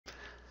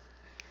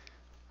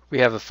We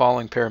have the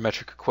following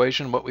parametric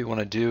equation. What we want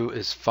to do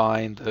is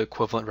find the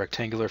equivalent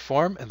rectangular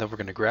form, and then we're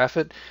going to graph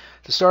it.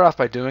 To start off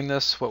by doing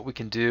this, what we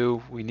can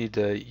do, we need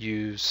to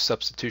use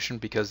substitution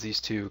because these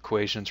two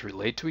equations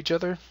relate to each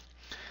other.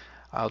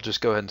 I'll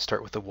just go ahead and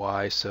start with the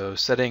y. So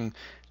setting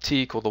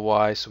t equal to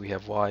y, so we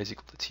have y is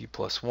equal to t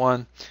plus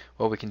 1.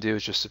 What we can do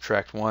is just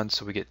subtract 1,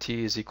 so we get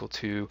t is equal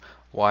to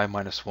y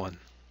minus 1.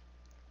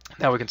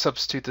 Now we can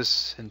substitute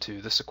this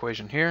into this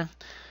equation here.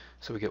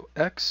 So we get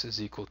x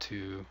is equal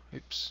to,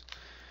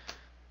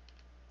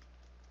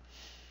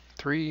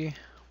 3,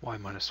 y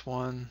minus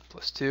 1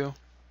 plus 2.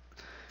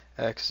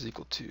 X is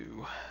equal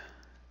to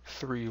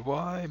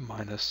 3y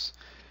minus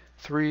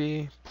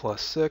 3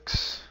 plus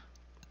 6.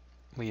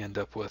 We end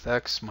up with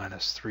x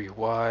minus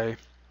 3y.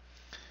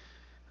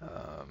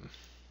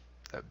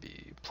 That'd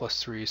be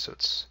plus 3, so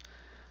it's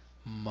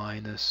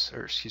minus,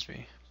 or excuse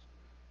me,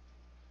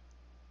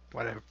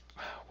 why did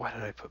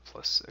I put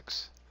plus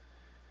 6?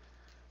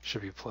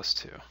 Should be plus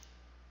 2.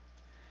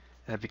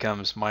 And it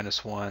becomes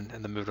minus 1,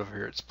 and then moved over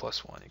here it's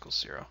plus 1 equals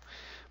 0.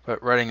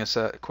 But writing this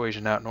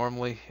equation out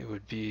normally, it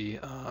would be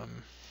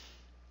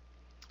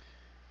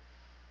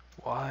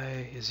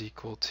y is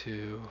equal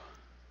to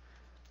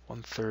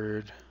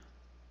 1/3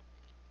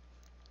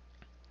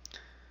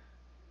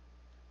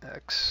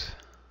 x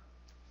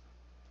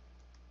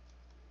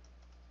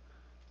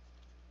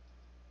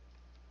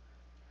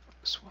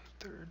minus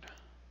 1/3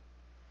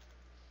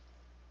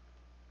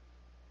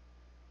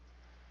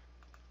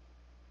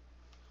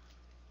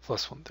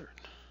 plus 1/3.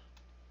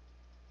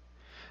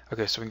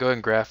 Okay, so we can go ahead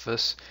and graph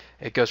this.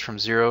 It goes from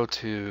 0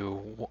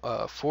 to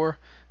 4.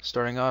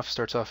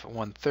 Starts off at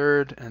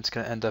 1/3, and it's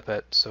going to end up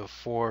at, so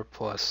 4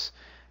 plus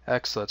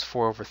x, so that's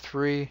 4 over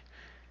 3.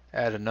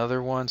 Add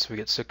another one, so we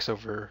get 6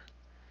 over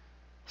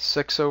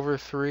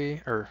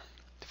 3, or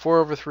 4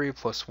 over 3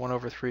 plus 1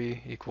 over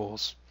 3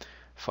 equals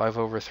 5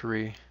 over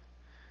 3.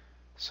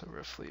 So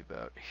roughly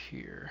about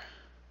here.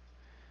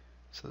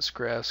 So this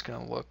graph's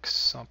going to look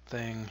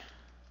something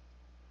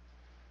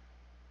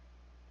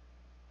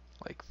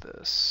like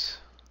this.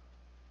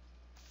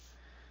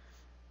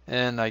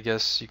 And I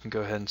guess you can go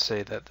ahead and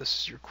say that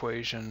this is your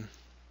equation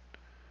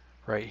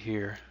right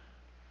here.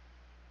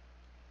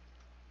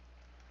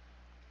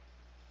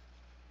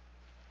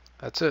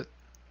 That's it.